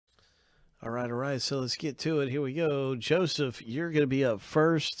All right. So let's get to it. Here we go. Joseph, you're going to be up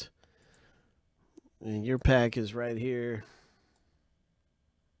first. And your pack is right here.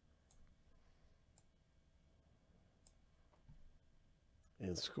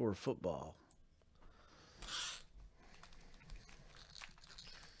 And Score Football.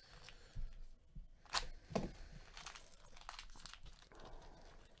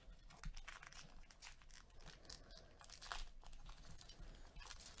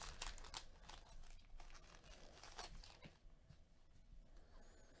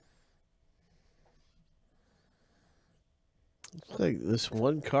 Looks like this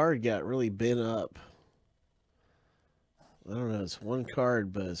one card got really bent up. I don't know. It's one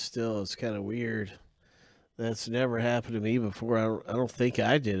card, but still, it's kind of weird. That's never happened to me before. I don't think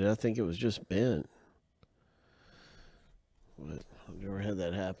I did it. I think it was just bent. But I've never had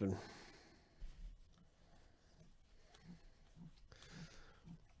that happen.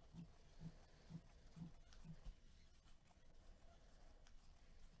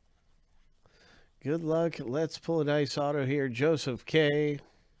 Good luck. Let's pull a nice auto here. Joseph K.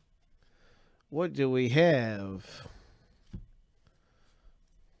 What do we have?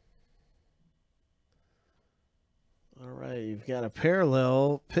 All right, you've got a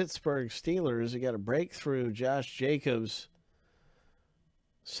parallel Pittsburgh Steelers. You got a breakthrough Josh Jacobs.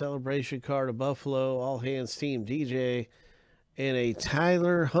 Celebration card of Buffalo. All hands team DJ. And a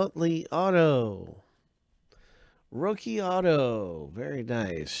Tyler Huntley auto. Rookie auto. Very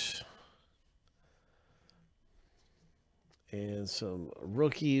nice. And some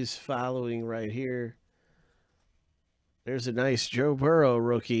rookies following right here. There's a nice Joe Burrow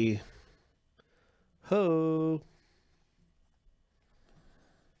rookie. Ho!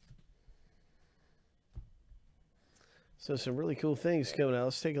 So some really cool things coming out.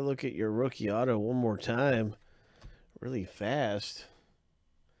 Let's take a look at your rookie auto one more time. Really fast.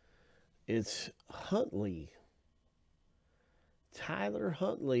 It's Huntley. Tyler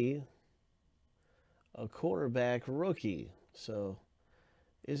Huntley, a quarterback rookie. So,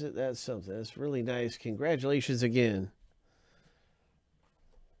 isn't that something? That's really nice. Congratulations again.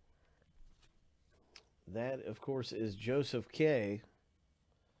 That, of course, is Joseph K.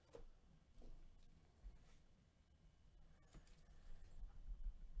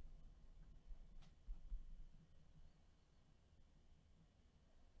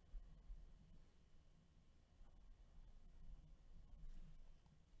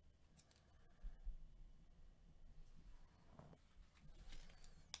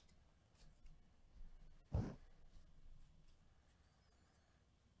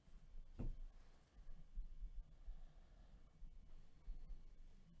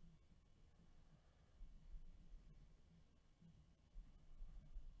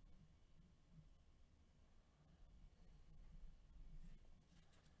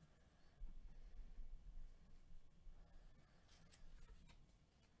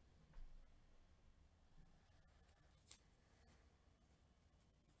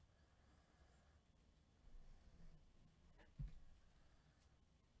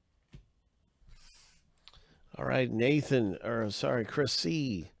 All right, Chris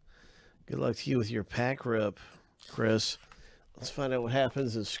C. Good luck to you with your pack rip, Chris. Let's find out what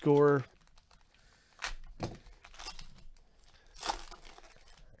happens in Score.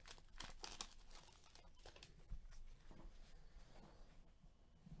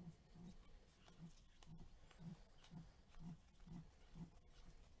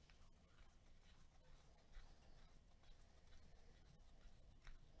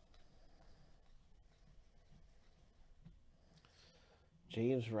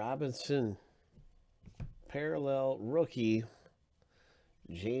 James Robinson, parallel rookie.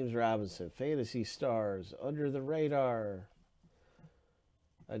 James Robinson, Fantasy Stars, Under the Radar.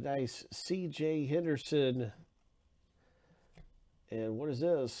 A nice C.J. Henderson. And what is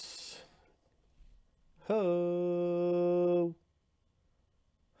this? Gold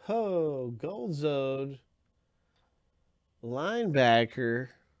Zone. Linebacker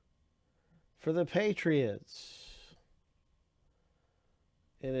for the Patriots.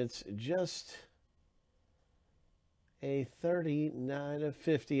 And it's just a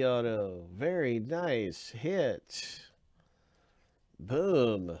 39/50 auto. Very nice hit.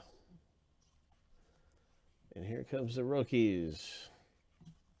 Boom. And here comes the rookies.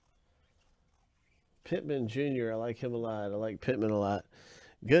 Pittman Jr., I like him a lot. I like Pittman a lot.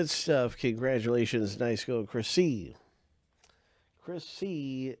 Good stuff. Congratulations. Nice go, Chris C. Chris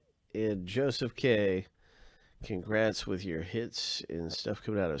C. and Joseph K. Congrats with your hits and stuff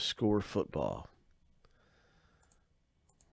coming out of Score Football.